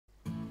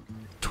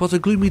'Twas a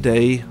gloomy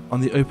day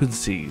on the open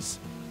seas,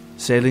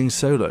 sailing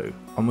solo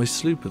on my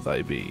sloop as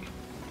I be.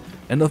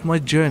 End of my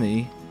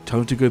journey,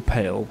 time to go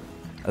pale,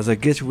 as I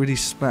get really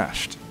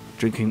smashed,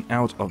 drinking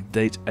out of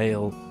date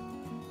ale.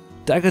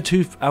 Dagger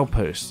Tooth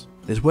Outpost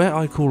is where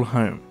I call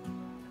home.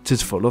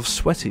 'Tis full of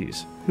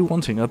sweaties who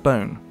wanting a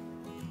bone.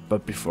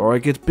 But before I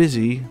get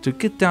busy to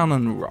get down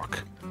and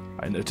rock,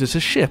 I notice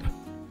a ship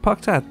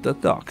parked at the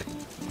dock.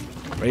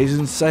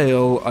 Raising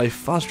sail, I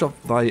fast drop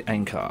thy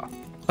anchor.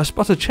 I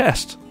spot a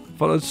chest,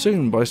 followed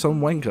soon by some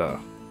wanker.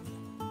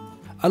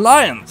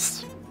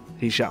 "Alliance!"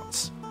 he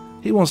shouts.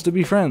 He wants to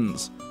be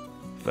friends.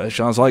 First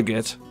chance I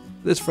get,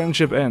 this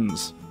friendship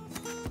ends.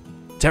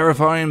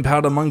 Terrifying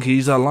powder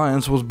monkey's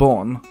alliance was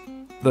born.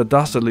 The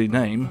dastardly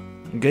name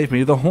gave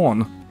me the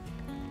horn.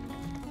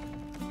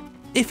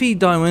 Iffy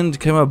Diamond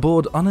came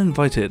aboard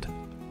uninvited.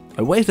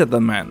 I waved at the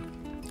man.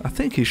 I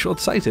think he's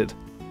short-sighted.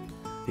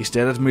 He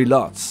stared at me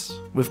lots,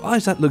 with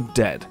eyes that looked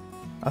dead.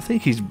 I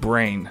think his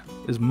brain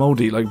is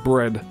mouldy like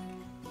bread.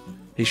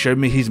 He showed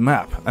me his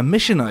map, a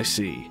mission I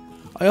see.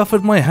 I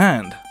offered my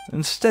hand,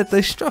 instead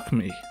they struck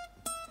me.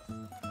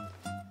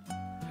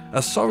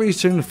 A sorry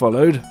soon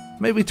followed,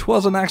 maybe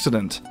 'twas an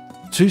accident.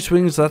 2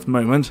 swings that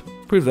moment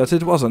proved that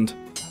it wasn't.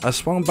 I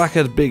swung back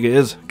at Big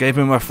Ears, gave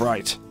him a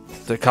fright.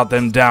 To cut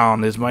them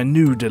down is my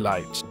new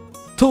delight.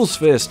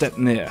 Toolsphere stepped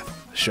near,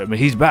 showed me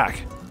his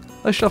back.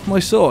 I shoved my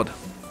sword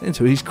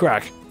into his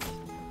crack.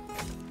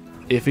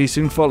 Iffy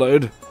soon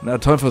followed, now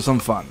time for some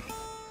fun.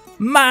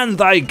 Man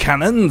thy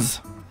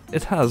cannons!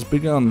 It has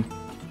begun.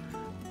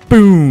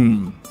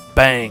 Boom!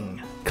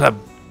 Bang!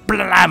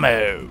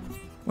 Kablamo!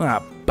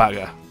 Ah,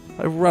 bugger.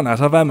 I've run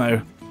out of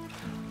ammo.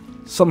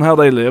 Somehow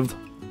they lived.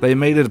 They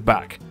made it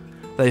back.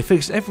 They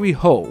fixed every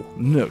hole,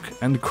 nook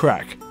and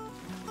crack.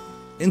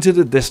 Into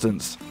the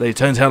distance, they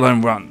turned hell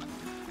and run.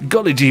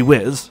 Golly gee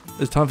whiz,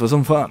 it's time for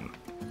some fun.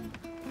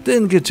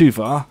 Didn't get too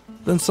far,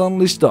 then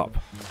suddenly stop.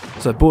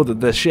 So I boarded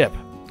their ship,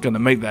 gonna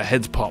make their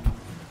heads pop.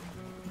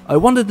 I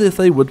wondered if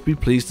they would be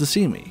pleased to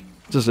see me.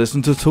 Just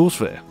listen to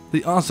Toolsphere.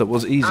 The answer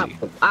was easy.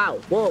 Ow,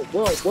 whoa,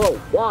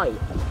 why?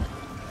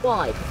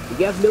 Why?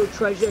 You have no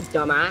treasure,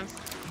 dumbass?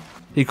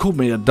 He called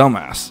me a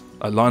dumbass,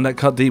 a line that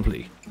cut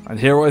deeply, and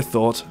here I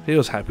thought he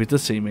was happy to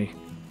see me.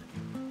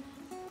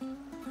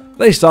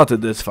 They started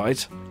this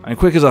fight, and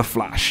quick as a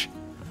flash,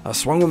 I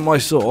swung with my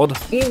sword.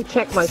 You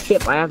check my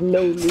ship, I have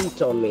no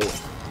loot on me.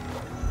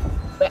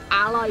 We're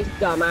allies,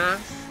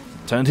 dumbass.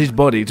 Turned his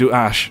body to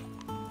ash.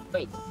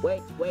 Wait.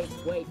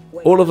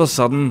 All of a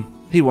sudden,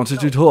 he wanted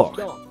to talk.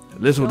 Stop.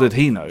 Little did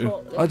he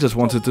know, I just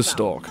wanted to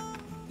stalk.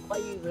 Why are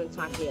you even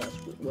attacking us?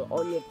 We're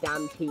on your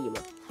damn team.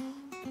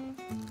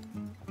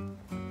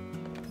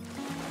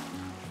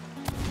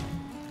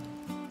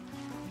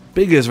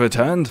 Big is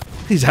returned,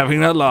 he's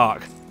having a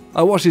lark.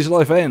 I watched his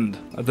life end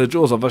at the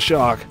jaws of a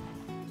shark.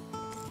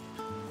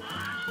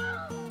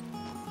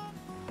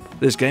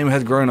 This game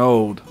had grown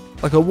old,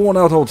 like a worn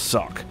out old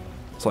sock,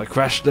 so I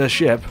crashed their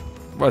ship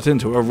right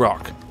into a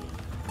rock.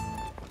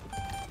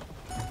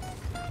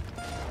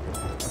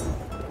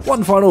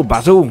 One final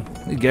battle,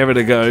 he gave it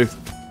a go.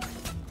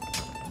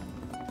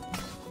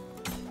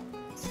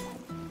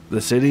 The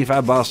silly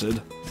fat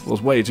bastard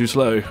was way too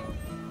slow.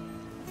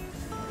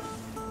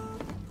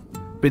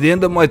 Be the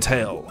end of my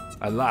tale,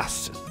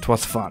 alas,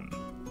 'twas fun.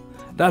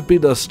 That be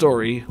the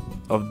story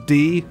of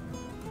Dee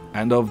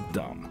and of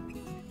Dum.